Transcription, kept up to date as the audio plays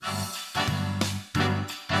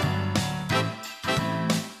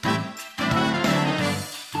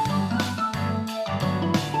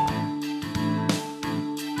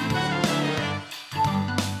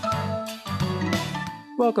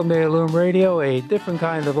Welcome to Heirloom Radio, a different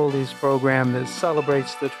kind of oldies program that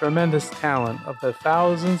celebrates the tremendous talent of the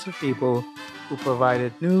thousands of people who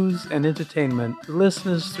provided news and entertainment to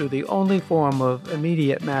listeners through the only form of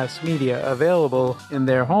immediate mass media available in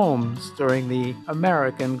their homes during the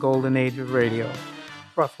American Golden Age of radio,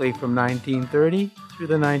 roughly from 1930 through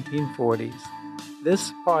the 1940s.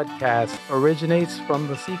 This podcast originates from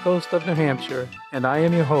the seacoast of New Hampshire, and I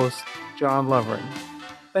am your host, John Lovering,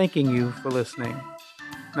 thanking you for listening.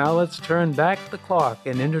 Now let's turn back the clock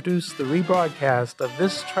and introduce the rebroadcast of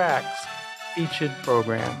this track's featured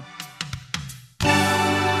program.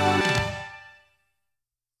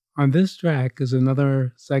 On this track is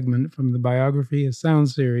another segment from the Biography of Sound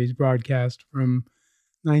series broadcast from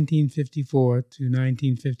 1954 to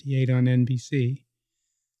 1958 on NBC.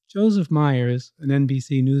 Joseph Myers, an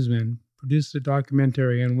NBC newsman, produced a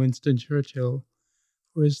documentary on Winston Churchill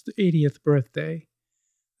for his 80th birthday.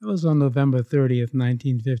 That was on November 30th,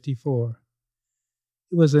 1954.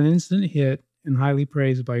 It was an instant hit and highly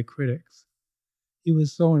praised by critics. He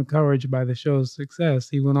was so encouraged by the show's success,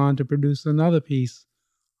 he went on to produce another piece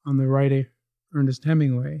on the writer Ernest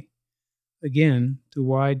Hemingway, again to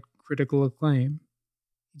wide critical acclaim.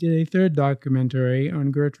 He did a third documentary on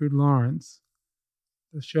Gertrude Lawrence.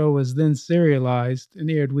 The show was then serialized and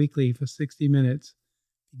aired weekly for 60 minutes,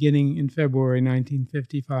 beginning in February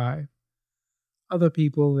 1955. Other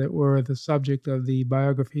people that were the subject of the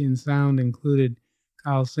Biography in Sound included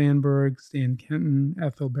Carl Sandburg, Stan Kenton,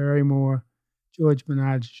 Ethel Barrymore, George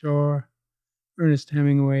Bernard Shaw, Ernest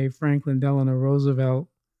Hemingway, Franklin Delano Roosevelt,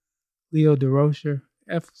 Leo DeRocher,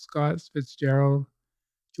 F. Scott Fitzgerald,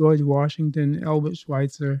 George Washington, Albert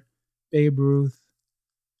Schweitzer, Babe Ruth,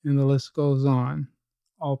 and the list goes on.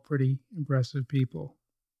 All pretty impressive people.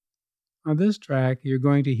 On this track, you're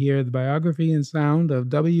going to hear the biography and sound of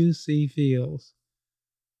W.C. Fields.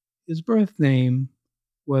 His birth name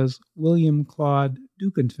was William Claude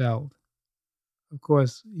Dukenfeld. Of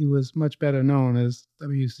course, he was much better known as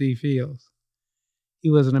W.C. Fields. He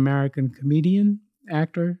was an American comedian,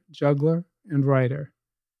 actor, juggler, and writer.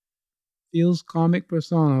 Fields' comic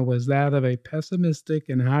persona was that of a pessimistic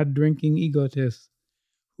and hard-drinking egotist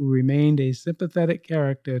who remained a sympathetic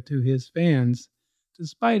character to his fans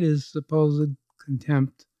despite his supposed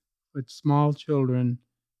contempt for small children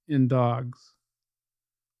and dogs.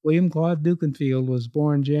 William Claude Dukenfield was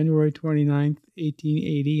born January 29,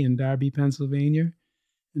 1880 in Darby, Pennsylvania,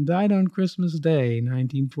 and died on Christmas Day,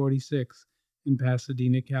 1946, in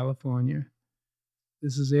Pasadena, California.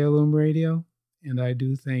 This is Heirloom Radio, and I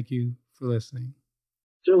do thank you for listening.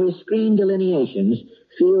 Through his screen delineations,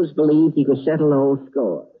 Fields believed he could settle old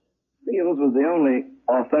scores. Fields was the only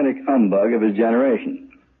authentic humbug of his generation.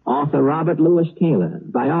 Author Robert Louis Taylor,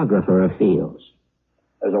 biographer of Fields.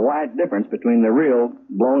 There's a wide difference between the real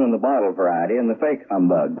blown-in-the-bottle variety and the fake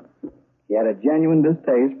humbug. He had a genuine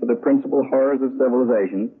distaste for the principal horrors of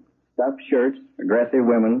civilization, stuffed shirts, aggressive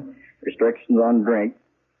women, restrictions on drink,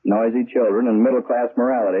 noisy children, and middle-class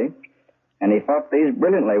morality, and he fought these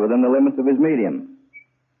brilliantly within the limits of his medium.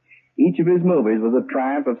 Each of his movies was a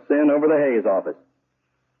triumph of sin over the Hayes office.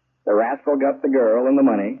 The rascal got the girl and the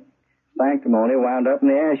money. Sanctimony wound up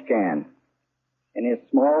in the ash can. In his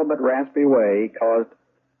small but raspy way, he caused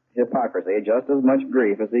hypocrisy just as much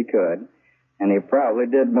grief as he could, and he probably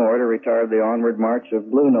did more to retard the onward march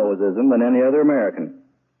of blue-nosism than any other American.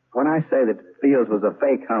 When I say that Fields was a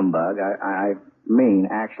fake humbug, I mean,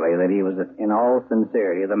 actually, that he was, in all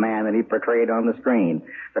sincerity, the man that he portrayed on the screen.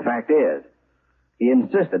 The fact is, he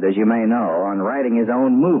insisted, as you may know, on writing his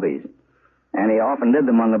own movies, and he often did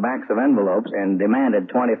them on the backs of envelopes and demanded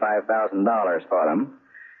 $25,000 for them,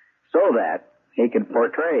 so that he could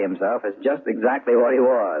portray himself as just exactly what he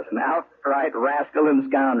was, an outright rascal and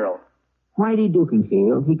scoundrel. Whitey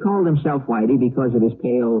Dukenfield, he called himself Whitey because of his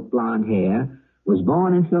pale blonde hair, was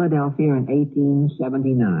born in Philadelphia in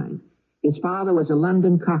 1879. His father was a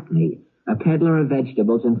London cockney, a peddler of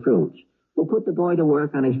vegetables and fruits, who put the boy to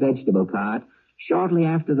work on his vegetable cart shortly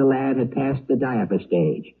after the lad had passed the diaper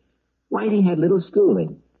stage. Whitey had little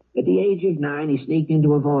schooling. At the age of 9, he sneaked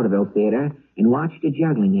into a vaudeville theater and watched a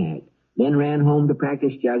juggling act, then ran home to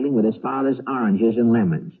practice juggling with his father's oranges and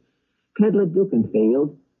lemons. Peddler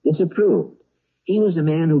Dukenfield disapproved. He was a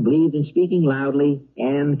man who believed in speaking loudly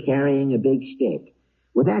and carrying a big stick.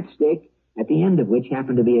 With that stick, at the end of which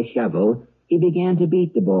happened to be a shovel, he began to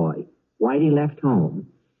beat the boy. Whitey left home.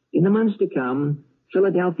 In the months to come,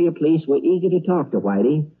 Philadelphia police were eager to talk to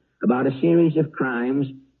Whitey about a series of crimes,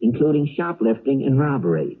 including shoplifting and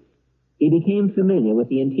robbery. He became familiar with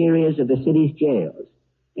the interiors of the city's jails,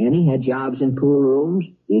 and he had jobs in pool rooms.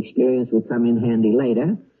 The experience would come in handy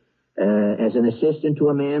later. As an assistant to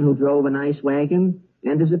a man who drove an ice wagon,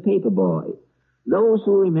 and as a paper boy. Those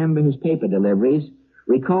who remember his paper deliveries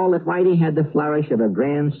recall that Whitey had the flourish of a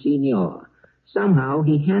grand seigneur. Somehow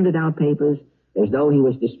he handed out papers as though he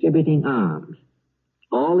was distributing alms.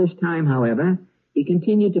 All this time, however, he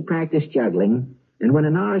continued to practice juggling, and when a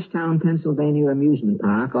Norristown, Pennsylvania amusement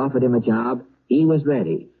park offered him a job, he was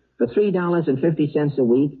ready. For $3.50 a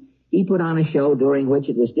week, he put on a show during which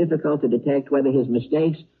it was difficult to detect whether his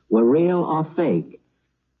mistakes were real or fake,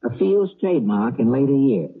 a Fields trademark in later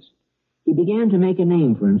years. He began to make a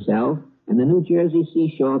name for himself, and the New Jersey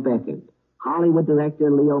seashore beckoned. Hollywood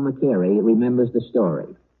director Leo McCary remembers the story.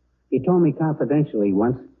 He told me confidentially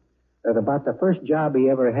once that about the first job he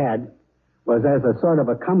ever had was as a sort of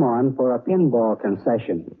a come-on for a pinball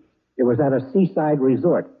concession. It was at a seaside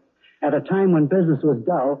resort. At a time when business was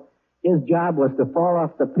dull, his job was to fall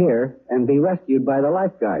off the pier and be rescued by the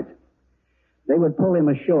lifeguards. They would pull him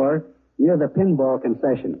ashore near the pinball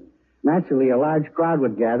concession. Naturally, a large crowd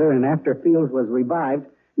would gather, and after Fields was revived,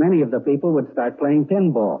 many of the people would start playing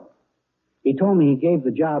pinball. He told me he gave the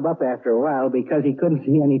job up after a while because he couldn't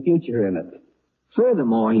see any future in it.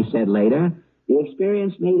 Furthermore, he said later, the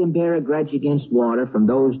experience made him bear a grudge against water from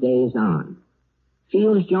those days on.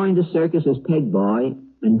 Fields joined the circus as peg boy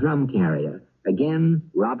and drum carrier. Again,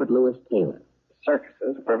 Robert Louis Taylor.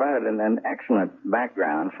 Circuses provided an excellent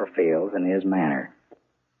background for Fields in his manner.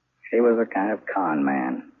 He was a kind of con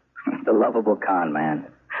man, the lovable con man.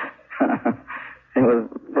 It was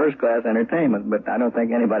first-class entertainment, but I don't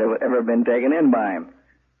think anybody would ever been taken in by him.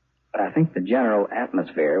 But I think the general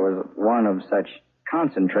atmosphere was one of such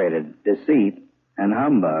concentrated deceit and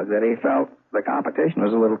humbug that he felt the competition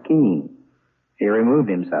was a little keen. He removed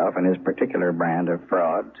himself and his particular brand of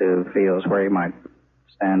fraud to fields where he might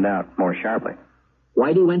stand out more sharply.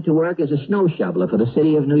 Whitey went to work as a snow shoveler for the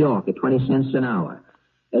city of New York at 20 cents an hour,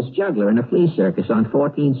 as juggler in a flea circus on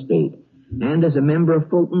 14th Street, and as a member of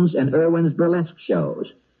Fulton's and Irwin's burlesque shows.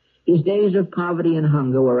 His days of poverty and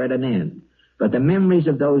hunger were at an end, but the memories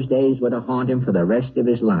of those days were to haunt him for the rest of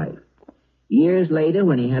his life. Years later,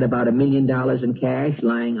 when he had about $1 million in cash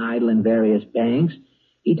lying idle in various banks,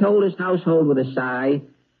 he told his household with a sigh,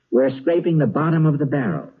 "We're scraping the bottom of the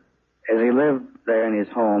barrel." As he lived there in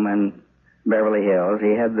his home in Beverly Hills,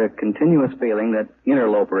 he had the continuous feeling that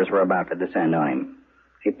interlopers were about to descend on him.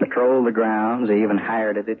 He patrolled the grounds. He even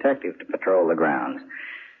hired a detective to patrol the grounds.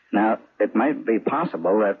 Now, it might be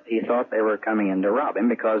possible that he thought they were coming in to rob him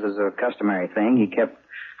because, as a customary thing, he kept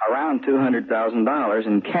around $200,000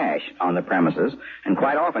 in cash on the premises and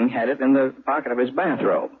quite often had it in the pocket of his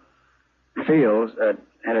bathrobe. Fields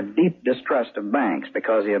had a deep distrust of banks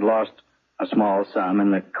because he had lost a small sum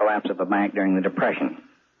in the collapse of a bank during the Depression.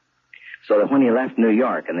 So that when he left New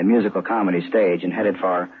York and the musical comedy stage and headed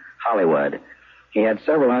for Hollywood, he had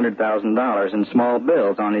several $100,000 in small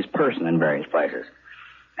bills on his person in various places.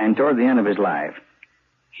 And toward the end of his life,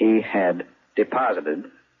 he had deposited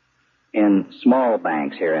in small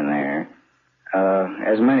banks here and there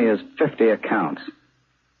as many as 50 accounts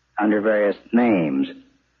under various names.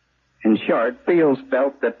 In short, Fields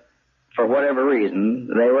felt that for whatever reason,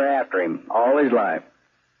 they were after him all his life.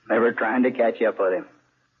 They were trying to catch up with him.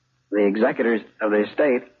 The executors of the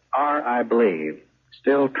estate are, I believe,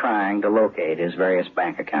 still trying to locate his various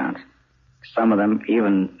bank accounts. Some of them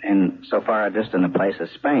even in so far distant a place as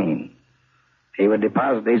Spain. He would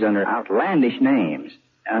deposit these under outlandish names,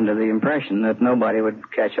 under the impression that nobody would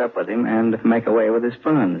catch up with him and make away with his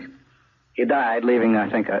funds. He died leaving, I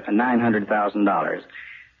think, $900,000.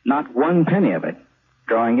 Not one penny of it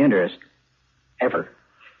drawing interest ever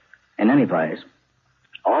in any place.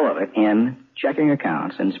 All of it in checking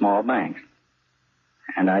accounts in small banks.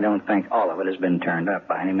 And I don't think all of it has been turned up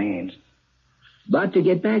by any means. But to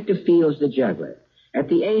get back to Fields the juggler, at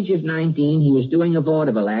the age of 19, he was doing a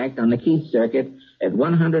vaudeville act on the Keith circuit at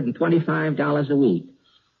 $125 a week.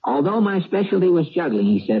 Although my specialty was juggling,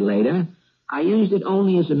 he said later, I used it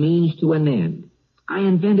only as a means to an end. I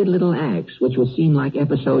invented little acts which would seem like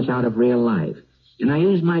episodes out of real life, and I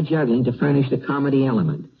used my juggling to furnish the comedy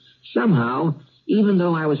element. Somehow, even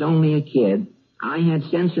though I was only a kid, I had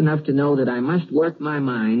sense enough to know that I must work my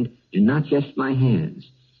mind and not just my hands.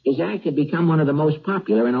 His act had become one of the most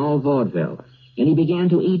popular in all vaudeville, and he began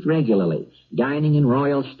to eat regularly, dining in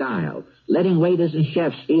royal style, letting waiters and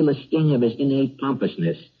chefs feel the sting of his innate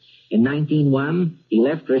pompousness. In 1901, he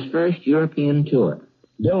left for his first European tour.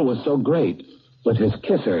 Bill was so great, with his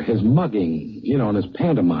kisser, his mugging, and his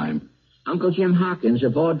pantomime. Uncle Jim Hawkins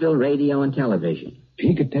of vaudeville radio and television.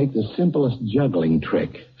 He could take the simplest juggling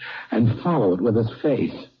trick and follow it with his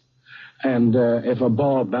face. And if a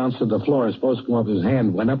ball bounced to the floor and supposed to come off his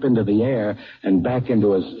hand, went up into the air and back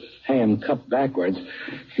into his hand, cupped backwards,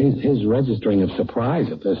 his registering of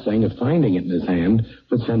surprise at this thing, of finding it in his hand,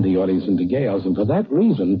 would send the audience into gales. And for that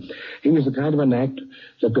reason, he was the kind of an actor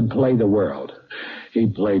that could play the world. He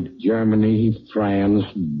played Germany, France,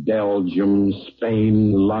 Belgium,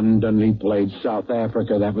 Spain, London. He played South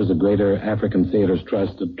Africa. That was the Greater African Theatres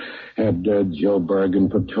Trust that had Joburg and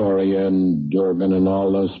Pretoria and Durban and all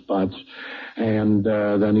those spots. And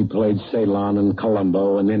then he played Ceylon and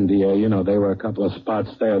Colombo and India. You know, there were a couple of spots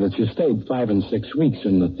there that you stayed 5 and 6 weeks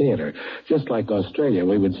in the theater. Just like Australia,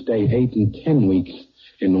 we would stay 8 and 10 weeks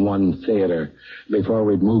in one theater before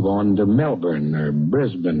we'd move on to Melbourne or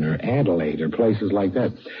Brisbane or Adelaide or places like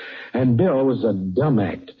that. And Bill was a dumb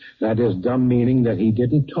act. That is, dumb meaning that he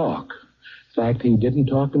didn't talk. In fact, he didn't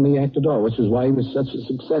talk in the act at all, which is why he was such a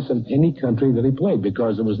success in any country that he played,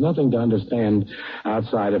 because there was nothing to understand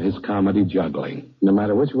outside of his comedy juggling. No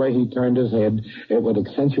matter which way he turned his head, it would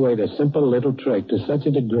accentuate a simple little trick to such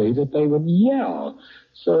a degree that they would yell.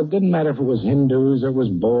 So it didn't matter if it was Hindus or it was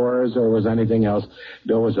Boers or it was anything else.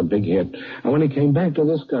 Bill was a big hit. And when he came back to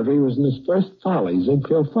this country, it was in his first Follies,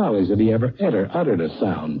 Ziegfeld Follies, that he ever uttered a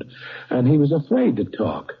sound. And he was afraid to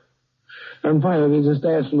talk. And finally, they just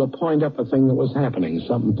asked him to point up a thing that was happening.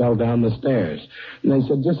 Something fell down the stairs. And they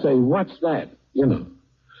said, just say, what's that? You know.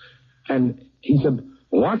 And he said,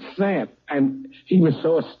 what's that? And he was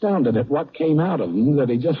so astounded at what came out of him that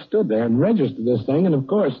he just stood there and registered this thing. And, of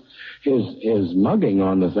course, his mugging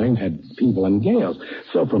on the thing had people in gales.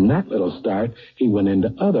 So from that little start, he went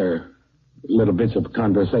into other little bits of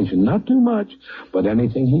conversation. Not too much, but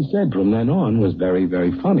anything he said from then on was very,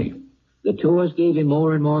 very funny. The tours gave him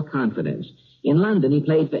more and more confidence. In London, he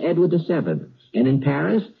played for Edward VII. And in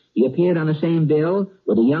Paris, he appeared on the same bill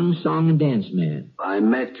with a young song and dance man. I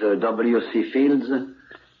met W.C. Fields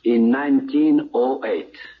in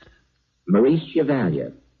 1908. Maurice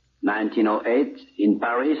Chevalier. 1908 in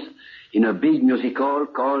Paris, in a big music hall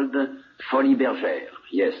called Folies Bergère.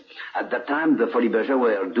 Yes. At that time, the Folies Bergère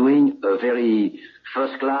were doing a very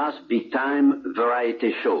first-class, big-time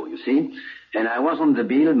variety show, you see. And I was on the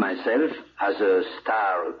bill myself as a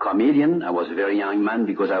star comedian. I was a very young man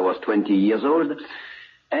because I was 20 years old.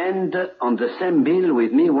 And on the same bill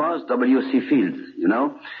with me was W.C. Fields, you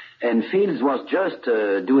know. And Fields was just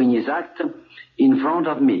doing his act in front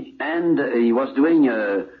of me. And he was doing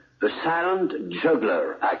a silent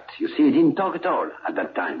juggler act. You see, he didn't talk at all at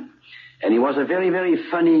that time. And he was a very, very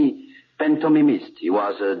funny pantomimist. He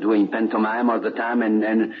was doing pantomime all the time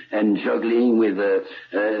and juggling with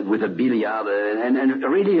a billiard and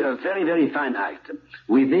really a very, very fine act.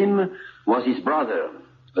 With him was his brother,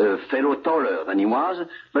 a fellow taller than he was,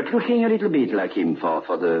 but looking a little bit like him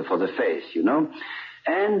for the face, you know.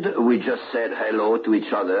 And we just said hello to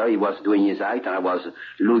each other. He was doing his act, and I was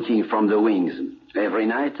looking from the wings every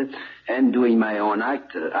night and doing my own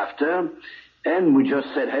act after. And we just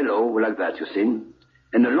said hello like that, you see.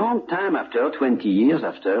 And a long time after, 20 years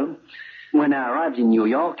after, when I arrived in New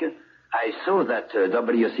York, I saw that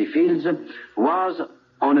W.C. Fields was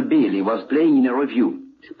on a bill. He was playing in a revue.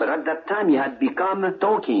 But at that time, he had become a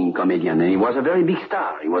talking comedian, and he was a very big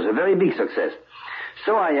star. He was a very big success.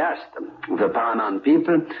 So I asked the Paramount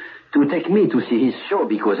people to take me to see his show,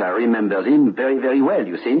 because I remembered him very, very well,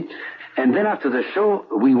 you see. And then after the show,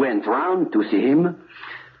 we went round to see him.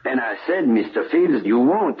 And I said, Mr. Fields, you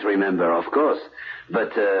won't remember, of course,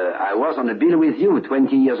 but I was on a bill with you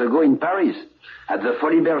 20 years ago in Paris at the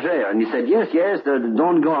Folies Bergère. And he said, yes,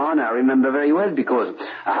 don't go on. I remember very well because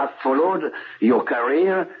I have followed your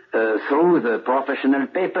career through the professional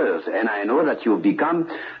papers. And I know that you've become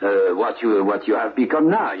what you have become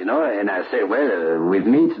now, you know. And I said, well, with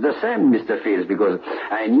me it's the same, Mr. Fields, because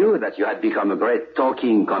I knew that you had become a great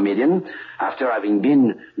talking comedian after having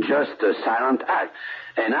been just a silent act.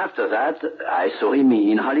 And after that, I saw him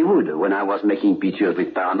in Hollywood when I was making pictures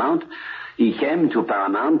with Paramount. He came to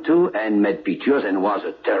Paramount too and made pictures and was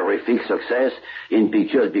a terrific success in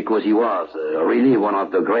pictures because he was really one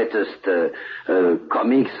of the greatest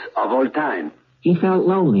comics of all time. He felt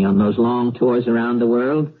lonely on those long tours around the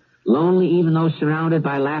world, lonely even though surrounded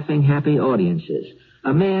by laughing, happy audiences.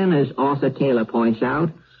 A man, as Arthur Taylor points out,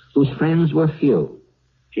 whose friends were few.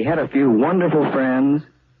 He had a few wonderful friends,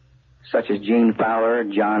 such as Gene Fowler,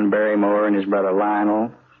 John Barrymore and his brother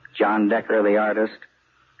Lionel, John Decker, the artist,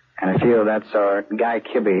 and a few of that sort, Guy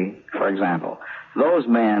Kibbe, for example. Those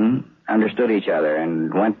men understood each other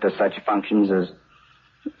and went to such functions as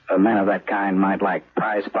men of that kind might like,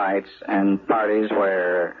 prize fights and parties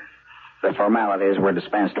where the formalities were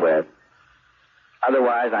dispensed with.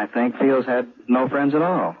 Otherwise, I think Fields had no friends at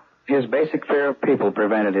all. his basic fear of people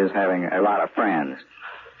prevented his having a lot of friends.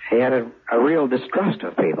 He had a real distrust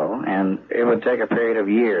of people, and it would take a period of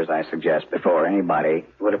years, I suggest, before anybody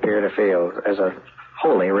would appear to Fields as a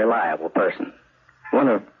wholly reliable person. One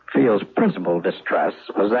of Fields' principal distrusts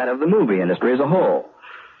was that of the movie industry as a whole.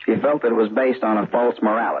 He felt that it was based on a false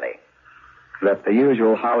morality, that the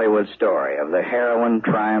usual Hollywood story of the heroine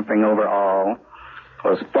triumphing over all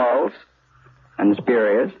was false and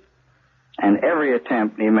spurious, and every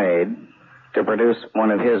attempt he made to produce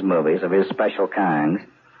one of his movies, of his special kinds,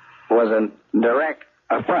 was a direct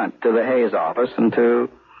affront to the Hayes office and to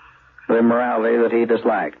the morality that he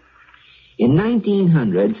disliked. In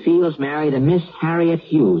 1900, Fields married a Miss Harriet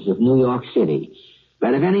Hughes of New York City.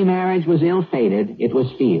 But if any marriage was ill-fated, it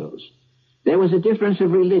was Fields. There was a difference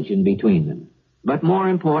of religion between them. But more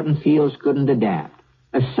important, Fields couldn't adapt.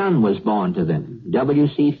 A son was born to them,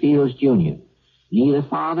 W.C. Fields, Jr. Neither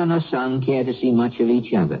father nor son cared to see much of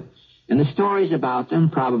each other. And the stories about them,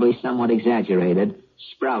 probably somewhat exaggerated,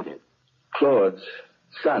 sprouted. Claude's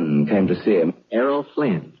son came to see him. Errol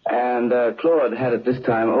Flynn. And Claude had at this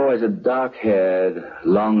time always a dark-haired,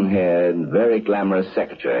 long-haired, very glamorous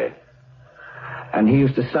secretary. And he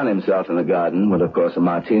used to sun himself in the garden with, of course, a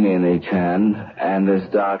martini in each hand and this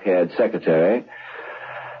dark-haired secretary.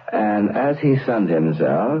 And as he sunned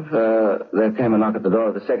himself, there came a knock at the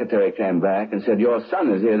door. The secretary came back and said, "Your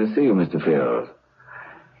son is here to see you, Mr. Fields."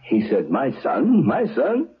 He said, "My son? My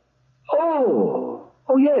son? Oh,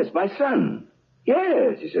 yes, my son.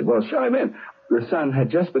 Yes." He said, "Well, show him in." The son had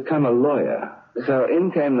just become a lawyer. So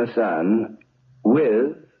in came the son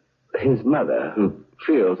with his mother, who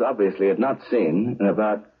Fields obviously had not seen in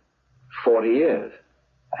about 40 years.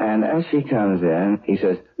 And as she comes in, he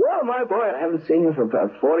says, "Well, my boy, I haven't seen you for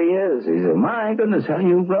about 40 years. He said, "My goodness, how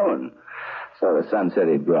you've grown." So the son said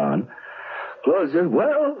he'd grown. Claude said,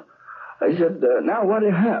 "Well," I said, "now what do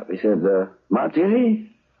you have?" He said,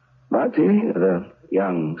 "Martini? Martini?" The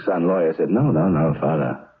young son lawyer said, No,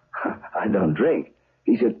 Father. I don't drink."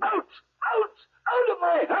 He said, Out of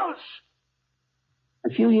my house." A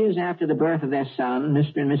few years after the birth of their son,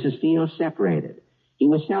 Mr. and Mrs. Fields separated. He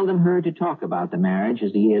was seldom heard to talk about the marriage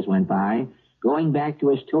as the years went by, going back to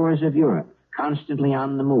his tours of Europe, constantly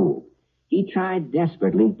on the move. He tried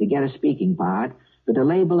desperately to get a speaking part, but the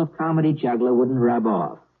label of comedy juggler wouldn't rub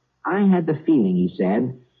off. "I had the feeling," he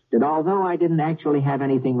said, "that although I didn't actually have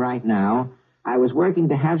anything right now, I was working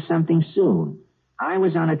to have something soon. I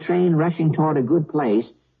was on a train rushing toward a good place,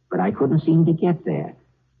 but I couldn't seem to get there."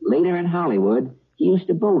 Later in Hollywood, he used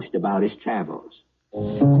to boast about his travels.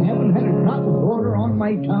 "I haven't had a drop of water on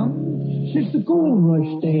my tongue since the gold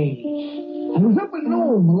rush days. I was up in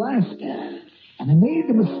Nome, Alaska, and I made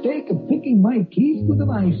the mistake of picking my teeth with an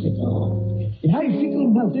icicle. The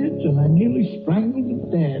icicle melted, and I nearly strangled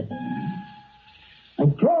to death. I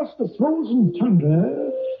crossed the frozen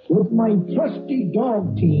tundra with my trusty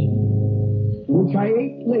dog team, which I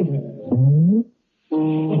ate later. At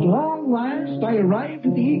long last, I arrived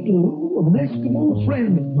at the igloo of an Eskimo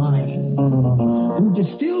friend of mine who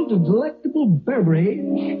distilled a delectable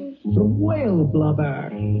beverage from whale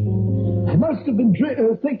blubber. I must have been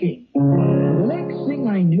thinking. The next thing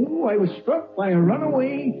I knew, I was struck by a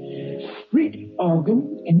runaway street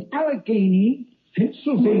organ in Allegheny,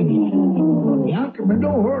 Pennsylvania. The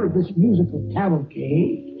entrepreneur of this musical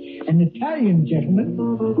cavalcade, an Italian gentleman,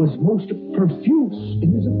 was most profuse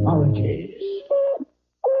in his apologies.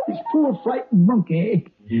 This poor frightened monkey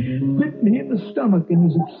bit me in the stomach in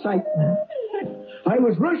his excitement. I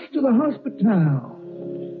was rushed to the hospital.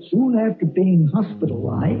 Soon after being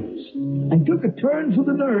hospitalized, I took a turn for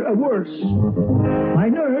the worse. My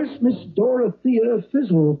nurse, Miss Dorothea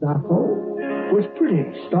Fizzledaffle, was pretty,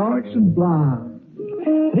 starched and blonde.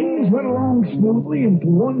 Things went along smoothly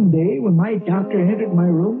until one day when my doctor entered my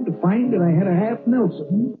room to find that I had a half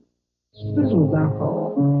Nelson.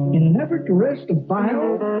 Fizzledaffle, in an effort to wrest a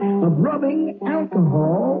vial of rubbing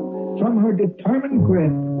alcohol from her determined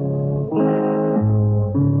grip.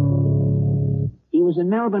 He was in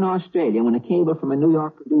Melbourne, Australia, when a cable from a New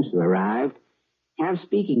York producer arrived. "Have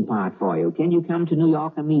speaking part for you. Can you come to New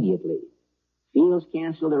York immediately?" Fields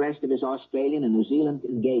canceled the rest of his Australian and New Zealand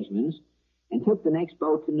engagements and took the next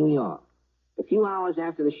boat to New York. A few hours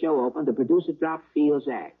after the show opened, the producer dropped Fields'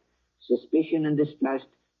 act. Suspicion and distrust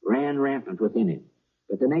ran rampant within him.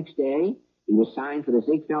 But the next day, he was signed for the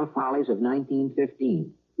Ziegfeld Follies of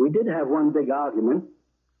 1915. We did have one big argument.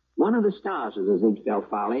 One of the stars of the Ziegfeld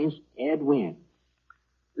Follies, Ed Wynn.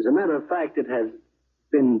 As a matter of fact, it has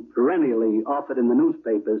been perennially offered in the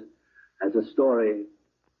newspapers as a story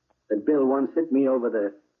that Bill once hit me over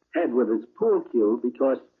the head with his pool cue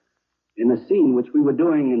because in a scene which we were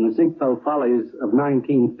doing in the Ziegfeld Follies of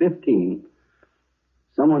 1915,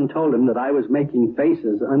 someone told him that I was making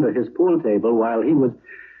faces under his pool table while he was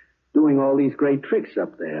doing all these great tricks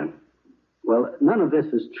up there. Well, none of this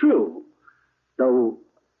is true, though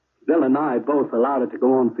Bill and I both allowed it to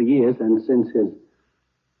go on for years, and since his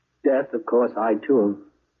death, of course,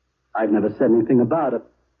 I've never said anything about it.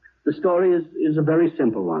 The story is a very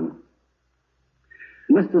simple one.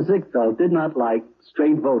 Mr. Ziegfeld did not like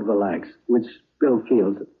straight vaudeville acts, which Bill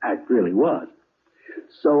Field's act really was.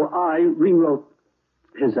 So I rewrote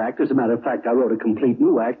his act. As a matter of fact, I wrote a complete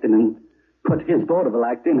new act and then put his vaudeville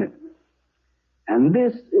act in it. And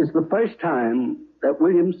this is the first time that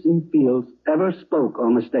William C. Fields ever spoke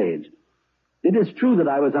on the stage. It is true that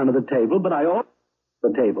I was under the table, but I opened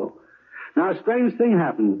the table. Now, a strange thing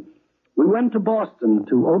happened. We went to Boston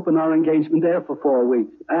to open our engagement there for 4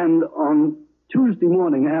 weeks, and on Tuesday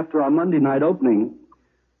morning after our Monday night opening,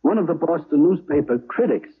 one of the Boston newspaper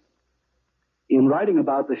critics, in writing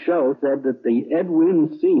about the show, said that the Ed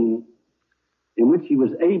Wynn scene, in which he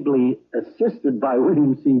was ably assisted by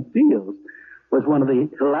William C. Fields, was one of the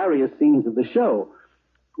hilarious scenes of the show.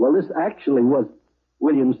 Well, this actually was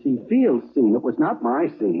William C. Fields' scene. It was not my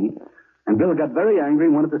scene. And Bill got very angry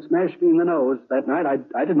and wanted to smash me in the nose. That night,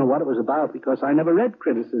 I didn't know what it was about because I never read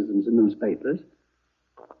criticisms in newspapers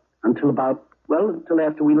until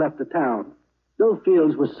after we left the town. Bill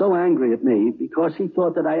Fields was so angry at me because he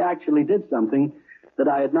thought that I actually did something that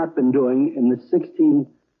I had not been doing in the 16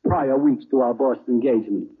 prior weeks to our Boston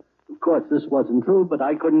engagement. Of course, this wasn't true, but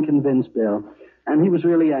I couldn't convince Bill, and he was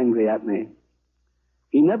really angry at me.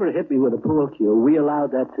 He never hit me with a pool cue. We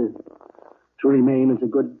allowed that to remain as a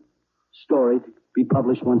good story to be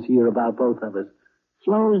published once a year about both of us.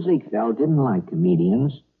 Flo Ziegfeld didn't like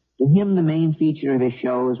comedians. To him, the main feature of his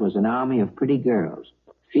shows was an army of pretty girls.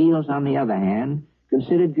 Fields, on the other hand,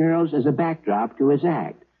 considered girls as a backdrop to his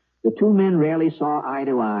act. The two men rarely saw eye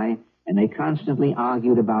to eye, and they constantly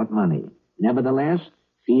argued about money. Nevertheless,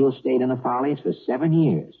 Fields stayed in the Follies for 7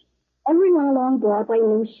 years. Everyone along Broadway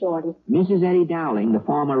knew Shorty. Mrs. Eddie Dowling, the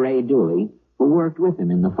former Ray Dooley, who worked with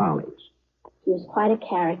him in the Follies. He was quite a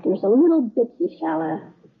character. He was a little bitsy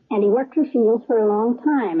fella. And he worked for Fields for a long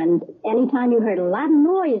time. And any time you heard a lot of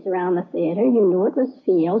noise around the theater, you knew it was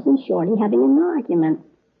Fields and Shorty having an argument.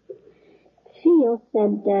 Fields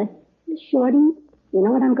said, Shorty, you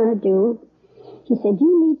know what I'm going to do? He said,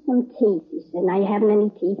 you need some teeth. He said, now you haven't any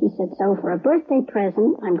teeth. He said, so for a birthday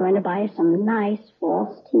present, I'm going to buy some nice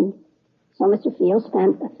false teeth. So Mr. Fields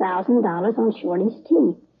spent $1,000 on Shorty's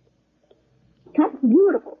teeth. Cut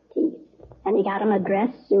beautiful teeth. And he got him a dress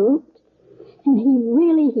suit. And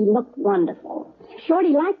he looked wonderful. Shorty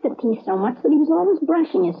liked the teeth so much that he was always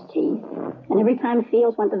brushing his teeth. And every time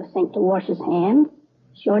Fields went to the sink to wash his hands,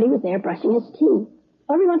 Shorty was there brushing his teeth.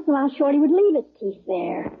 Every once in a while, Shorty would leave his teeth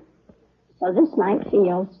there. So this night,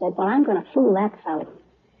 Fields said, well, I'm going to fool that fella.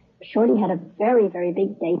 Shorty had a very, very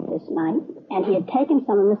big date this night, and he had taken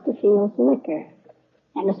some of Mr. Fields' liquor.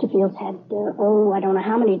 And Mr. Fields had, I don't know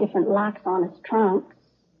how many different locks on his trunks,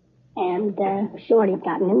 and Shorty had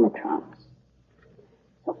gotten in the trunks.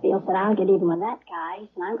 So Fields said, I'll get even with that guy,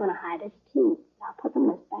 and I'm going to hide his teeth. I'll put them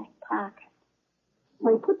in his back pocket.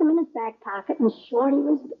 So he put them in his back pocket, and Shorty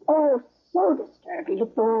was, so disturbed. He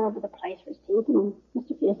looked all over the place for his teeth, and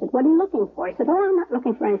Mr. Fields said, what are you looking for? He said, I'm not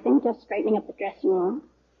looking for anything, just straightening up the dressing room.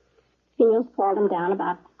 Fields called him down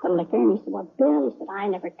about the liquor, and he said, well, Bill, he said, I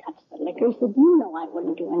never touched the liquor. He said, you know I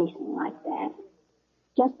wouldn't do anything like that.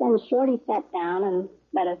 Just then, Shorty sat down and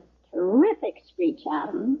let a terrific screech out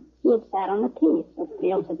of him. He had sat on the teeth. So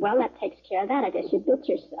Fields said, well, that takes care of that. I guess you bit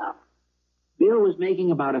yourself. Bill was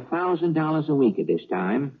making about $1,000 a week at this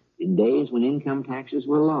time, in days when income taxes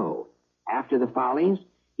were low. After the Follies,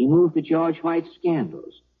 he moved to George White's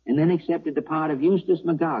Scandals, and then accepted the part of Eustace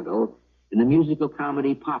McGoggle in the musical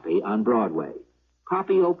comedy Poppy on Broadway.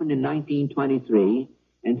 Poppy opened in 1923,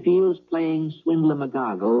 and Fields playing Swindler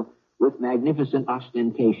McGoggle with magnificent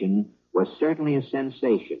ostentation was certainly a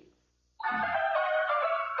sensation.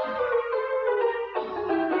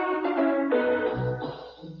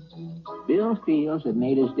 Bill Fields had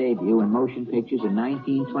made his debut in motion pictures in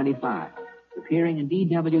 1925, appearing in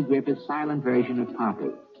D.W. Griffith's silent version of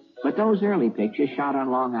Poppy. But those early pictures, shot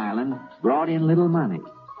on Long Island, brought in little money.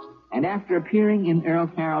 And after appearing in Earl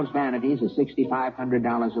Carroll's Vanities at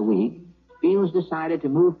 $6,500 a week, Fields decided to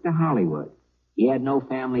move to Hollywood. He had no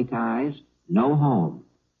family ties, no home.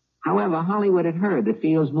 However, Hollywood had heard that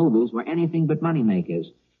Fields' movies were anything but moneymakers,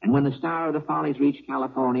 and when the star of the Follies reached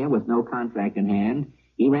California with no contract in hand,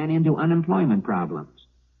 he ran into unemployment problems.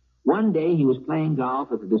 One day he was playing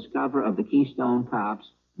golf with the discoverer of the Keystone Cops,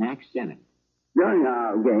 Max Sennett. During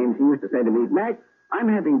our games, he used to say to me, Mac, I'm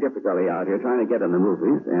having difficulty out here trying to get in the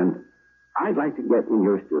movies, and I'd like to get in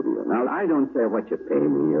your studio. Now, I don't care what you pay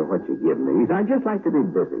me or what you give me. I'd just like to be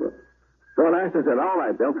busy. So at last I said, all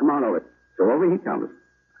right, Bill, come on over. So over he comes.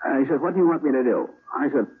 He said, what do you want me to do? I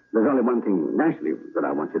said, there's only one thing naturally that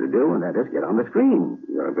I want you to do, and that is get on the screen.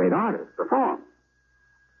 You're a great artist. Perform.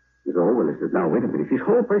 He said, oh, well, he said, now, wait a minute. His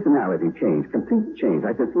whole personality changed, complete change.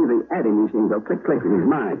 I could see the adding machine go click, click in his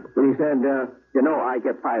mind. When he said, I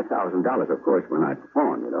get $5,000, of course, when I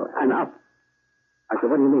perform, and up. I said,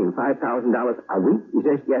 what do you mean, $5,000 a week? He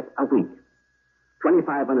says, yes, a week.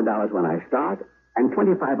 $2,500 when I start, and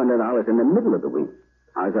 $2,500 in the middle of the week.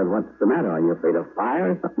 I said, what's the matter? Are you afraid of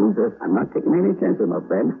fire or something? He says, I'm not taking any chances, my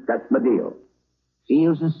friend. That's the deal.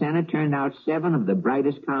 Fields and Senna turned out 7 of the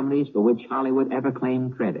brightest comedies for which Hollywood ever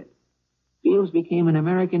claimed credit. Fields became an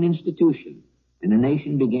American institution, and the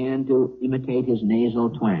nation began to imitate his nasal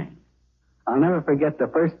twang. I'll never forget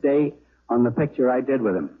the first day on the picture I did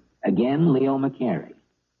with him. Again, Leo McCarey.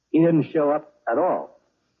 He didn't show up at all.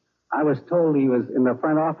 I was told he was in the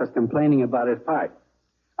front office complaining about his part.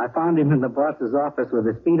 I found him in the boss's office with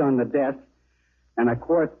his feet on the desk and a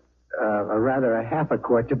quart, or rather a half a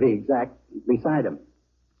quart to be exact, beside him.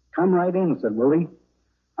 Come right in, said Willie.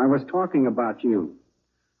 I was talking about you.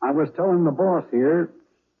 I was telling the boss here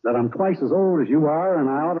that I'm twice as old as you are, and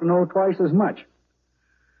I ought to know twice as much.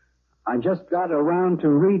 I just got around to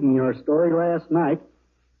reading your story last night,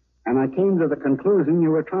 and I came to the conclusion you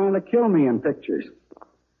were trying to kill me in pictures.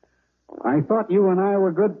 I thought you and I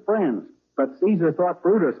were good friends, but Caesar thought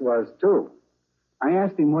Brutus was, too. I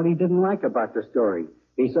asked him what he didn't like about the story.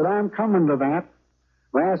 He said, I'm coming to that.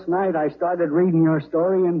 Last night I started reading your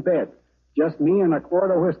story in bed, just me and a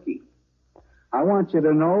quart of whiskey. I want you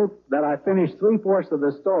to know that I finished 3/4 of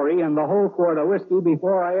the story and the whole quart of whiskey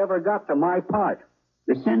before I ever got to my part.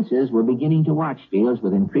 The censors were beginning to watch Fields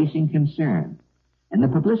with increasing concern, and the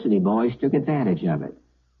publicity boys took advantage of it.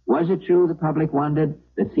 Was it true, the public wondered,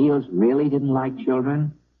 that Fields really didn't like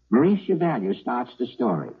children? Maurice Chevalier starts the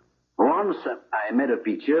story. Once I made a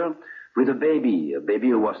picture with a baby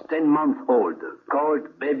who was 10 months old,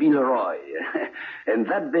 called Baby Leroy. And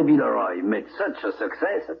that Baby Leroy made such a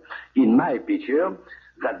success in my picture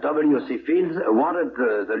that W.C. Fields wanted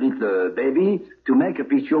the little baby to make a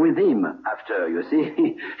picture with him after, you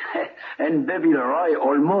see. And Baby Leroy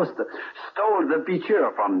almost stole the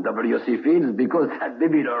picture from W.C. Fields because that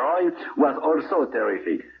Baby Leroy was also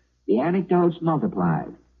terrific. The anecdotes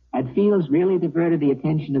multiplied. Had Fields really diverted the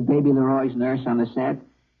attention of Baby Leroy's nurse on the set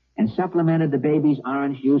and supplemented the baby's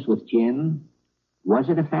orange juice with gin? Was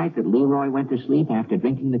it a fact that Leroy went to sleep after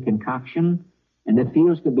drinking the concoction, and that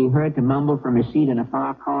Fields could be heard to mumble from his seat in a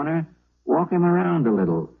far corner, walk him around a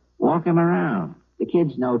little, walk him around. The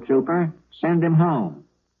kids know, Trooper. Send him home.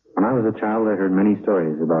 When I was a child, I heard many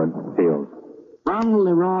stories about Fields. Ronald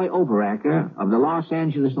Leroy Overacker of the Los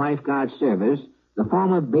Angeles Lifeguard Service, the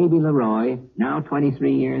former Baby Leroy, now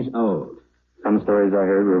 23 years old. Some stories I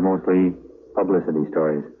heard were mostly publicity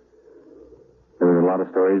stories. There were a lot of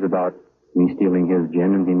stories about me stealing his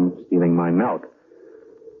gin and him stealing my milk.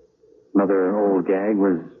 Another old gag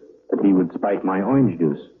was that he would spike my orange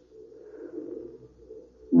juice.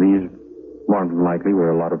 These, more than likely,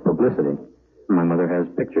 were a lot of publicity. My mother has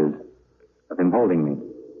pictures of him holding me,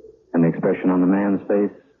 and the expression on the man's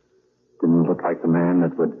face didn't look like the man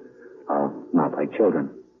that would not like children.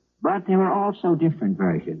 But there were also different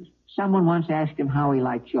versions. Someone once asked him how he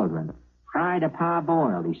liked children. Fried or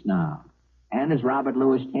parboiled, he snarled. And as Robert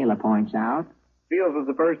Louis Taylor points out, Fields was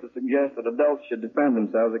the first to suggest that adults should defend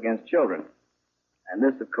themselves against children. And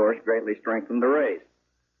this, of course, greatly strengthened the race.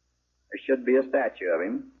 There should be a statue of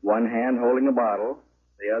him, one hand holding a bottle,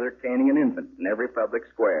 the other caning an infant in every public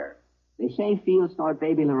square. They say Fields thought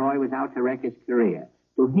Baby Leroy was out to wreck his career.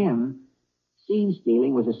 To him, scene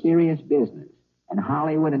stealing was a serious business, and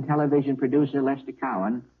Hollywood and television producer Lester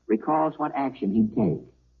Cowan recalls what action he'd take.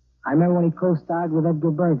 I remember when he co-starred with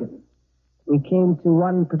Edgar Bergen. We came to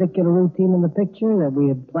one particular routine in the picture that we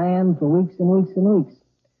had planned for weeks and weeks and weeks.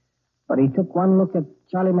 But he took one look at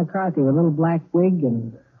Charlie McCarthy with a little black wig,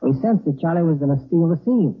 and we sensed that Charlie was going to steal the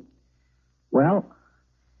scene. Well,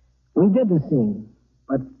 we did the scene,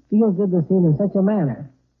 but Fields did the scene in such a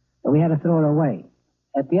manner that we had to throw it away.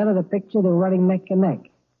 At the end of the picture, they were running neck and neck.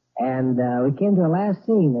 And we came to the last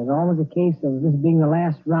scene, and it was almost a case of this being the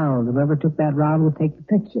last round. Whoever took that round would take the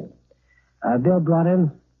picture. Bill brought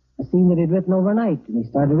in a scene that he'd written overnight, and he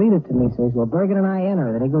started to read it to me. So he said, well, Bergen and I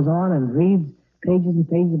enter. Then he goes on and reads pages and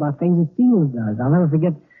pages about things that Fields does. I'll never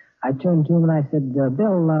forget, I turned to him and I said,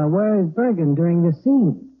 Bill, where is Bergen during this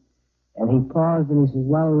scene? And he paused and he says,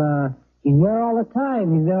 well, He's there all the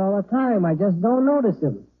time. He's there all the time. I just don't notice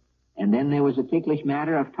him. And then there was the ticklish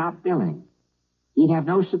matter of top billing. He'd have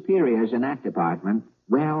no superiors in that department.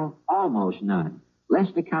 Well, almost none.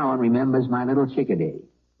 Lester Cowan remembers My Little Chickadee.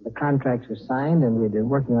 The contracts were signed, and we'd been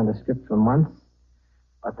working on the script for months,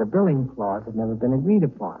 but the billing clause had never been agreed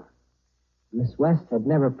upon. Miss West had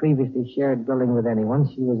never previously shared billing with anyone.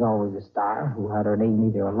 She was always a star who had her name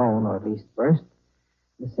either alone or at least first.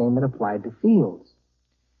 The same had applied to Fields.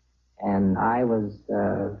 And I was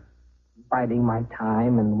biding my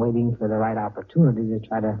time and waiting for the right opportunity to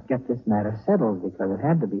try to get this matter settled because it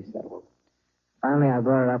had to be settled. Finally, I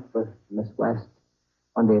brought it up with Miss West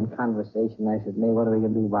one day in conversation. I said, May, what are we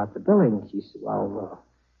going to do about the billing? She said, well,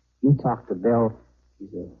 you talk to Bill.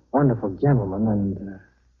 He's a wonderful gentleman, and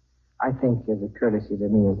I think as a courtesy to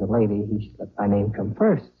me as a lady, he should let my name come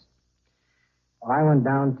first. Well, I went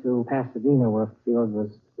down to Pasadena where Fields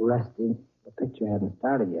was resting. The picture hadn't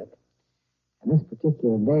started yet. And this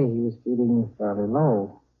particular day, he was feeling fairly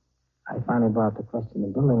low. I finally brought the question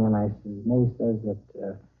of billing, and I said, May says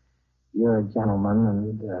that you're a gentleman,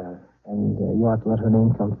 and you ought to let her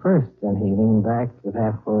name come first. And he leaned back with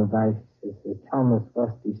half-closed eyes. He says, tell Miss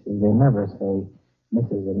West, he says, they never say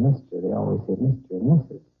Mrs. and Mr. They always say Mr. and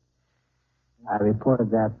Mrs. I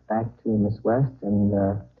reported that back to Miss West, and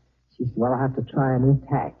she said, well, I'll have to try a new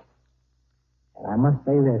tack. And I must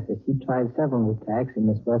say this, that she tried several new tacks, and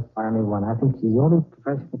Miss West finally won. I think she's the only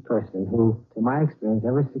professional person who, to my experience,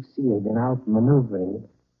 ever succeeded in outmaneuvering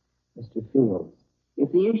Mr. Fields.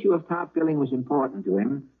 If the issue of top billing was important to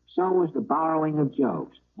him, so was the borrowing of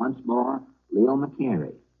jokes. Once more, Leo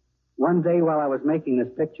McCary. One day while I was making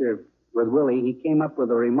this picture with Willie, he came up with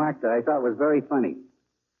a remark that I thought was very funny.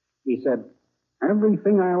 He said,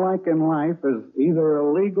 everything I like in life is either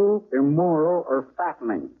illegal, immoral, or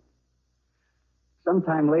fattening.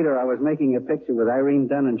 Sometime later, I was making a picture with Irene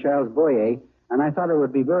Dunn and Charles Boyer, and I thought it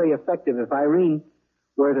would be very effective if Irene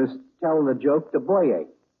were to tell the joke to Boyer.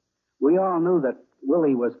 We all knew that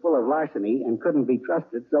Willie was full of larceny and couldn't be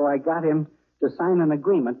trusted, so I got him to sign an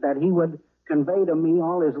agreement that he would convey to me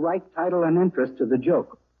all his right, title, and interest to the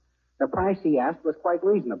joke. The price he asked was quite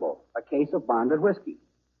reasonable, a case of bonded whiskey.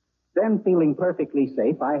 Then, feeling perfectly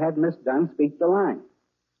safe, I had Miss Dunn speak the line.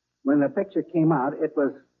 When the picture came out, it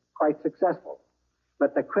was quite successful.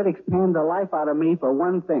 But the critics panned the life out of me for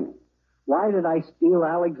one thing. Why did I steal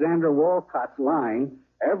Alexander Walcott's line,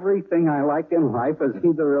 everything I like in life is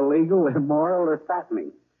either illegal, immoral, or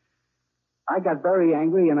fattening? I got very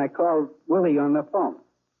angry, and I called Willie on the phone.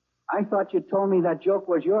 I thought you told me that joke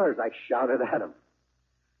was yours, I shouted at him.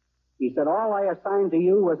 He said, all I assigned to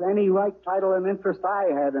you was any right, title, and interest I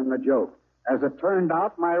had in the joke. As it turned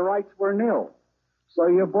out, my rights were nil. So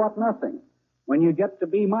you bought nothing. When you get to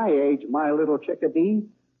be my age, my little chickadee,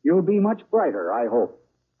 you'll be much brighter, I hope.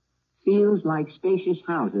 Fields liked spacious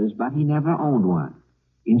houses, but he never owned one.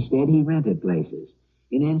 Instead, he rented places.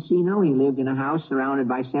 In Encino, he lived in a house surrounded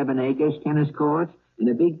by 7 acres, tennis courts, and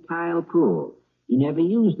a big tile pool. He never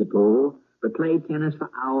used the pool, but played tennis for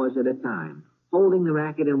hours at a time, holding the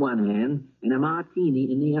racket in one hand and a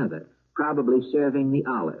martini in the other, probably serving the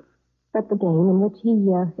olive. But the game in which he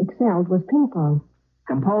excelled was ping pong.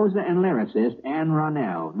 Composer and lyricist Anne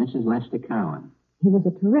Ronell, Mrs. Lester Cowan. He was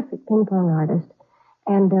a terrific ping pong artist.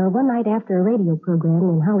 And one night after a radio program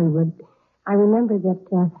in Hollywood, I remember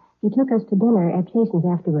that he took us to dinner at Chasen's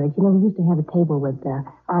afterwards. You know, we used to have a table with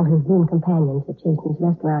all his boon companions at Chasen's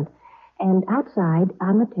restaurant. And outside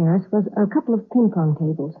on the terrace was a couple of ping pong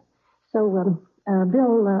tables. So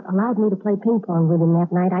Bill allowed me to play ping pong with him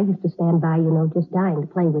that night. I used to stand by, you know, just dying to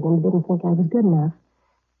play with him. Didn't think I was good enough.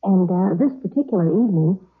 And this particular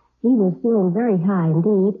evening, he was feeling very high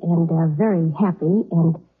indeed and very happy.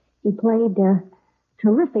 And he played a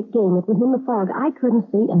terrific game. It was in the fog. I couldn't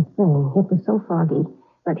see a thing. It was so foggy.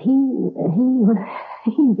 But he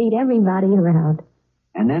beat everybody around.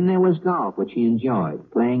 And then there was golf, which he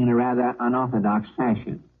enjoyed, playing in a rather unorthodox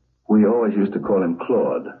fashion. We always used to call him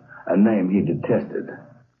Claude, a name he detested.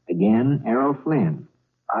 Again, Errol Flynn.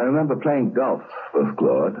 I remember playing golf with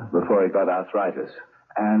Claude before he got arthritis.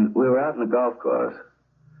 And we were out in the golf course.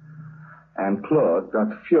 And Claude got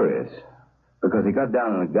furious because he got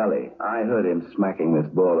down in the gully. I heard him smacking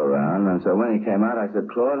this ball around. And so when he came out, I said,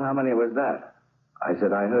 Claude, how many was that? I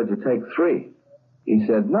said, I heard you take 3. He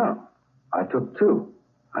said, no, I took 2.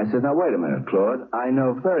 I said, now, wait a minute, Claude. I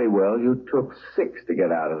know very well you took 6 to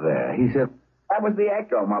get out of there. He said, that was the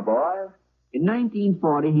echo, my boy. In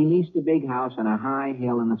 1940, he leased a big house on a high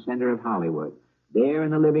hill in the center of Hollywood. There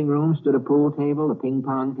in the living room stood a pool table, a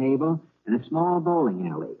ping-pong table, and a small bowling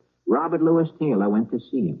alley. Robert Louis Taylor went to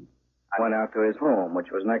see him. I went out to his home,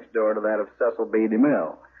 which was next door to that of Cecil B.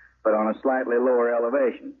 DeMille. but on a slightly lower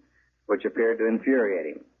elevation, which appeared to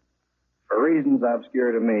infuriate him. For reasons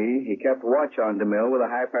obscure to me, he kept watch on DeMille with a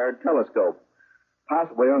high-powered telescope,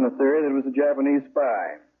 possibly on the theory that it was a Japanese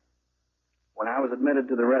spy. When I was admitted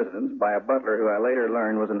to the residence by a butler who I later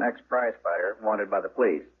learned was an ex-prize fighter wanted by the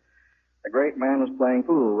police, the great man was playing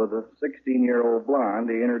pool with a 16-year-old blonde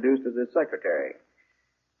he introduced as his secretary.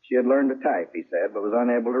 She had learned to type, he said, but was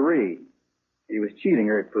unable to read. He was cheating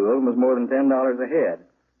her at pool and was more than $10 ahead,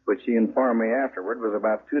 which she informed me afterward was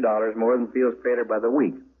about $2 more than Fields paid her by the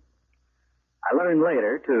week. I learned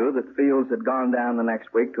later, too, that Fields had gone down the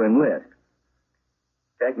next week to enlist,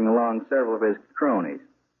 taking along several of his cronies,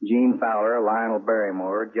 Gene Fowler, Lionel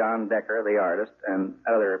Barrymore, John Decker, the artist, and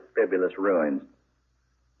other fabulous ruins.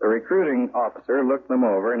 The recruiting officer looked them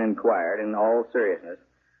over and inquired in all seriousness,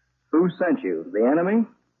 "Who sent you, the enemy?"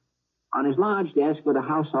 On his large desk were the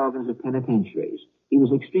house organs of penitentiaries. He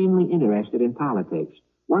was extremely interested in politics.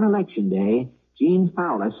 One election day, Gene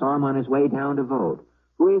Fowler saw him on his way down to vote.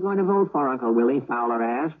 "Who are you going to vote for, Uncle Willie?" Fowler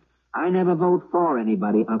asked. "I never vote for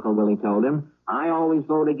anybody," Uncle Willie told him. "I always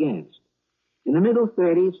vote against." In the middle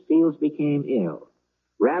 30s, Fields became ill.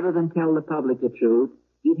 Rather than tell the public the truth,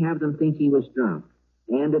 he'd have them think he was drunk.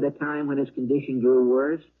 And at a time when his condition grew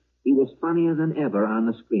worse, he was funnier than ever on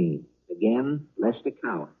the screen. Again, Lester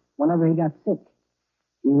Cowan. Whenever he got sick,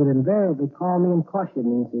 he would invariably call me and caution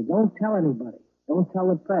me and say, "Don't tell anybody. Don't tell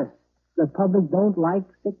the press. The public don't like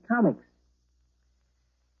sick comics."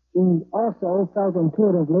 He also felt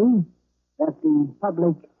intuitively that the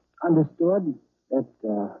public understood that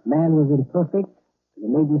man was imperfect, that he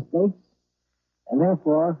made mistakes, and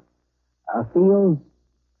therefore Fields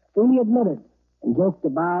freely admitted and joked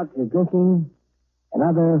about his drinking and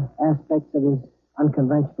other aspects of his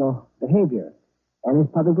unconventional behavior. And his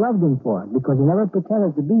public loved him for it because he never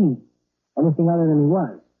pretended to be anything other than he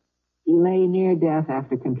was. He lay near death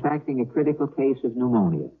after contracting a critical case of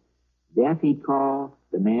pneumonia. Death he'd call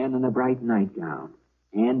the man in the bright nightgown.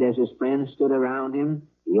 And as his friends stood around him,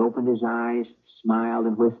 he opened his eyes, smiled,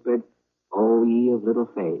 and whispered, "O ye of little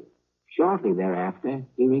faith." Shortly thereafter,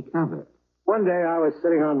 he recovered. One day I was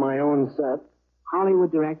sitting on my own set.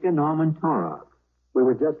 Hollywood director Norman Torok. We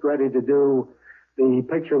were just ready to do the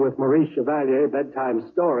picture with Maurice Chevalier, Bedtime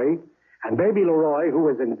Story, and baby Leroy, who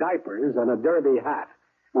was in diapers and a derby hat,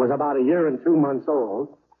 was about 1 year and 2 months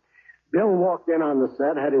old. Bill walked in on the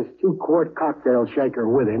set, had his 2-quart cocktail shaker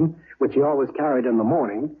with him, which he always carried in the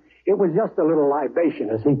morning. It was just a little libation,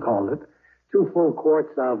 as he called it. 2 full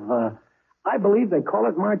quarts of, I believe they call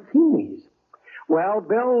it martinis. Well,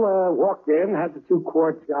 Bill walked in, had the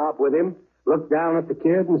 2-quart job with him, looked down at the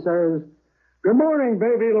kid and says, "Good morning,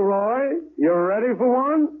 baby Leroy. You ready for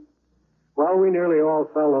one?" Well, we nearly all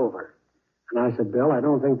fell over. And I said, "Bill, I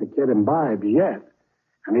don't think the kid imbibed yet."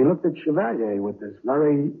 And he looked at Chevalier with this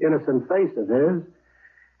very innocent face of his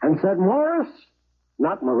and said, "Morris,"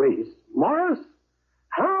 not Maurice, "Morris,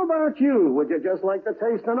 how about you? Would you just like to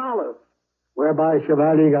taste an olive?" Whereby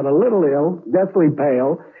Chevalier got a little ill, deathly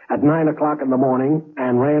pale, at 9 o'clock in the morning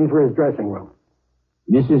and ran for his dressing room.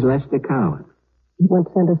 Mrs. Lester Cowan. He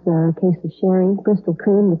once sent us a case of sherry, Bristol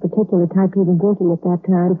cream, the particular type he was drinking at that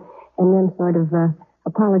time, and then sort of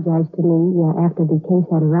apologized to me after the case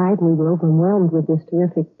had arrived. We were overwhelmed with this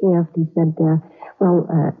terrific gift. He said,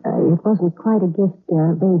 it wasn't quite a gift,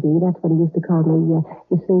 baby. That's what he used to call me.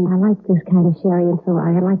 You see, I like this kind of sherry, and so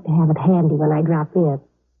I like to have it handy when I drop in.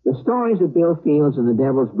 The stories of Bill Fields and the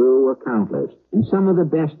Devil's Brew were countless, and some of the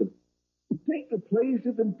best of Take the place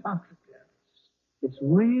of intoxicants. It's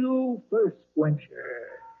real thirst quencher.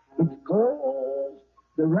 It's called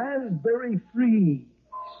the Raspberry Freeze,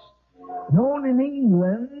 known in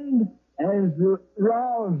England as the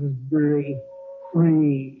Raspberry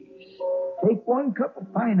Freeze. Take 1 cup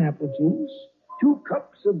of pineapple juice, 2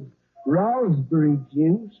 cups of raspberry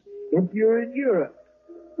juice if you're in Europe,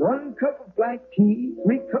 1 cup of black tea,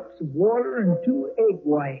 3 cups of water, and 2 egg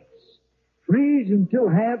whites. Freeze until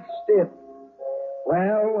half stiff.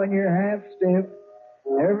 Well, when you're half stiff,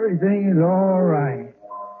 everything is all right.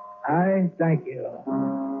 I thank you.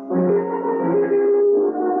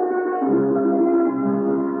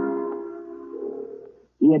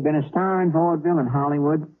 He had been a star in vaudeville in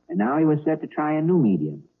Hollywood, and now he was set to try a new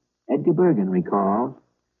medium. Edgar Bergen recalls,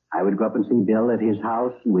 "I would go up and see Bill at his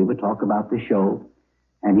house, and we would talk about the show.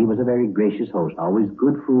 And he was a very gracious host, always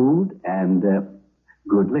good food and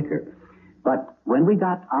good liquor. But when we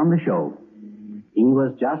got on the show, he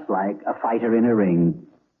was just like a fighter in a ring.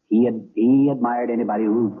 He admired anybody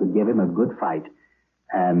who could give him a good fight,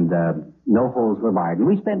 and no holes were barred. And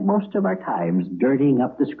we spent most of our times dirtying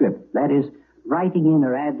up the script. That is, writing in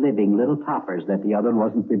or ad-libbing little toppers that the other one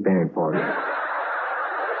wasn't prepared for.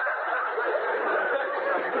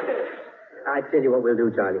 I tell you what we'll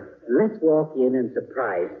do, Charlie. Let's walk in and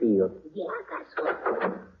surprise Field. Yeah, that's what.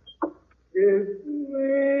 Give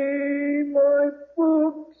me my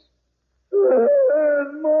books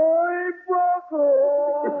and my buckle.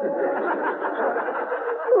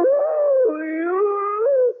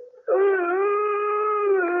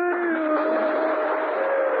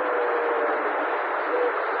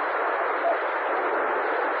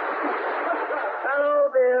 Hello,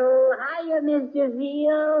 Bill. Hiya, Mr.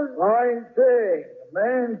 Fields. Fine thing. A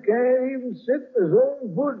man can't even sit in his own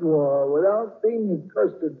boudoir without being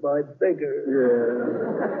accosted by beggars.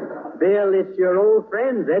 Yeah. Bill, it's your old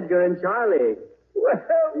friends, Edgar and Charlie.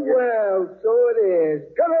 Well, so it is.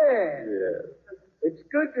 Come in. Yes. It's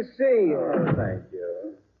good to see you. Oh, thank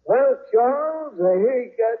you. Well, Charles, I hear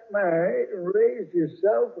you got married and raised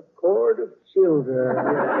yourself a cord of children.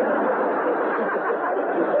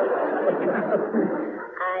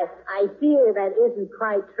 I fear that isn't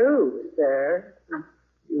quite true, sir.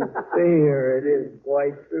 You fear it isn't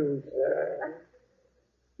quite true, sir.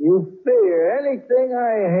 You fear anything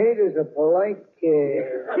I hate is a polite kid.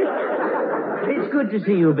 It's good to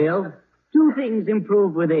see you, Bill. Two things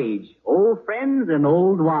improve with age. Old friends and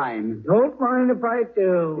old wine. Don't mind if I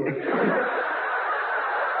do.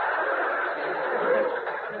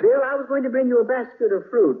 Bill, I was going to bring you a basket of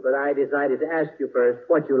fruit, but I decided to ask you first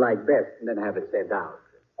what you like best and then have it sent out.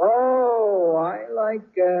 Oh, I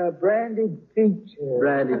like brandied peaches.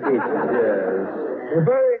 Brandy peaches, yes. They're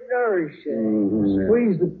very nourishing. Mm-hmm.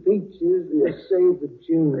 Squeeze the peaches and save the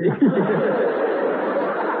juice.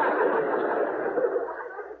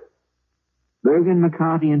 Bergen,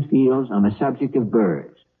 McCarthy, and Fields on the subject of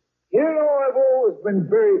birds. You know, I've always been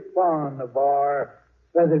very fond of our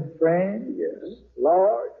feathered friends. Yes.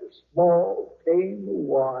 Large or small, tame or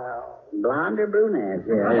wild. Blonde or brunette,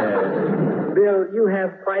 yes. Bill, you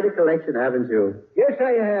have quite a collection, haven't you? Yes,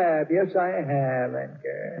 I have,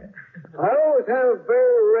 Edgar. I always have a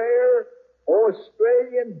very rare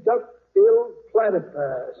Australian duck-billed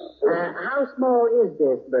platypus. How small is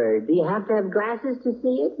this bird? Do you have to have glasses to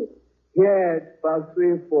see it? Yeah, it's about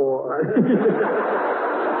 3 or 4.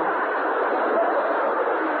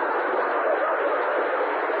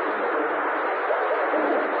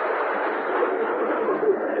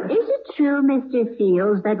 Is it true, Mr.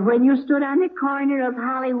 Fields, that when you stood on the corner of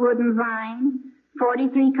Hollywood and Vine,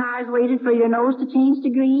 43 cars waited for your nose to change to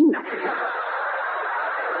green?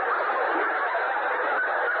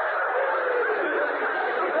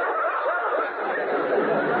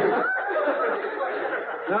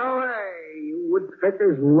 Now, you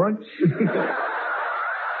woodpecker's lunch.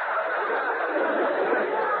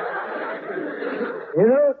 You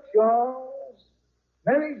know, Charles,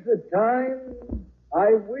 many's the time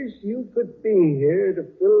I wish you could be here to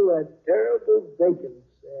fill that terrible vacancy.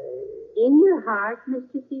 In your heart,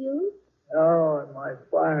 Mr. Fields? Oh, in my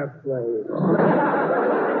fireplace.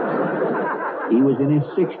 He was in his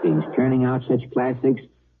 60s, turning out such classics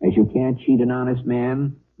as You Can't Cheat an Honest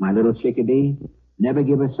Man, My Little Chickadee, Never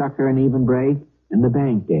Give a Sucker an Even Break, and The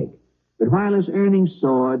Bank Dick. But while his earnings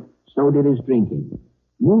soared, so did his drinking.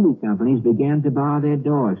 Movie companies began to bar their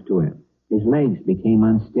doors to him. His legs became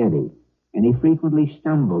unsteady, and he frequently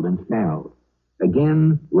stumbled and fell.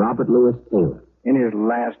 Again, Robert Louis Taylor. In his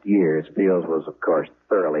last years, Fields was, of course,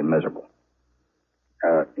 thoroughly miserable.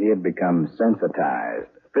 He had become sensitized,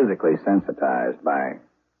 physically sensitized by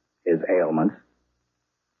his ailments,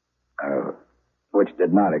 which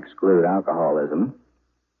did not exclude alcoholism,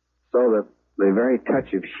 so that the very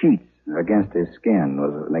touch of sheets against his skin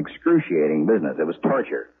was an excruciating business. It was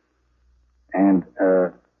torture. And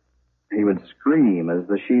he would scream as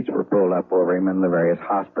the sheets were pulled up over him in the various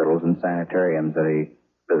hospitals and sanitariums that he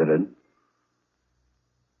visited.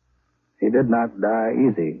 He did not die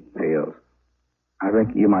easy, Fields. I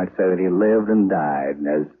think you might say that he lived and died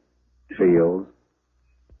as Fields,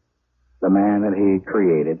 the man that he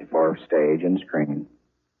created for stage and screen.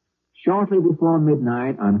 Shortly before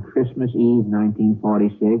midnight on Christmas Eve,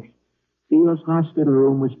 1946, Fields' hospital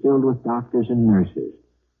room was filled with doctors and nurses.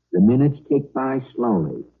 The minutes ticked by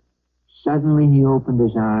slowly. Suddenly he opened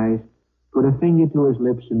his eyes, put a finger to his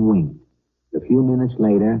lips, and winked. A few minutes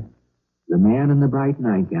later, the man in the bright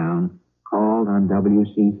nightgown called on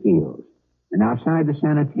W.C. Fields. And outside the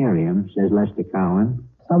sanitarium, says Lester Cowan,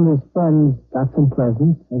 some of his friends got some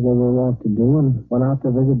presents, as they were wont to do, and went out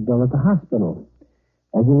to visit Bill at the hospital.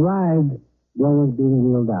 As he arrived, Bill was being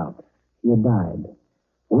wheeled out. He had died.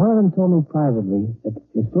 One of them told me privately that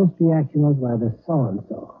his first reaction was, why, the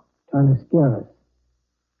so-and-so, trying to scare us.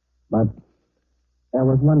 But there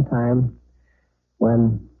was one time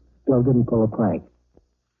when Bill didn't pull a prank.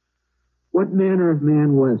 What manner of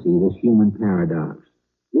man was he, this human paradox?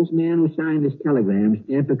 This man who signed his telegrams,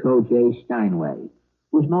 Ampico J. Steinway,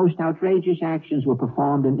 whose most outrageous actions were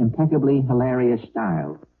performed in impeccably hilarious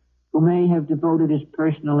style, who may have devoted his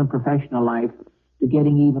personal and professional life to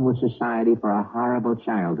getting even with society for a horrible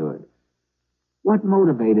childhood. What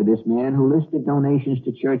motivated this man who listed donations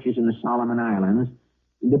to churches in the Solomon Islands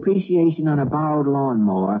and depreciation on a borrowed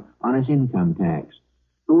lawnmower on his income tax,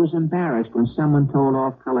 who was embarrassed when someone told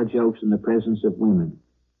off-color jokes in the presence of women?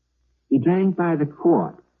 He drank by the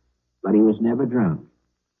quart, but he was never drunk.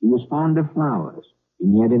 He was fond of flowers,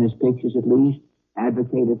 and yet in his pictures at least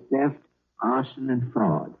advocated theft, arson, and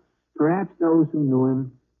fraud. Perhaps those who knew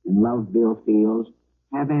him and loved Bill Fields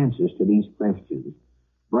have answers to these questions.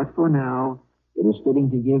 But for now, it is fitting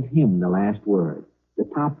to give him the last word, the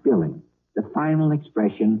top billing, the final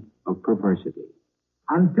expression of perversity.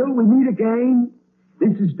 Until we meet again,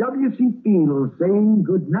 this is W.C. Fields saying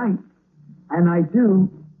good night. And I do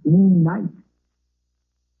mean night.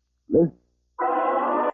 Listen.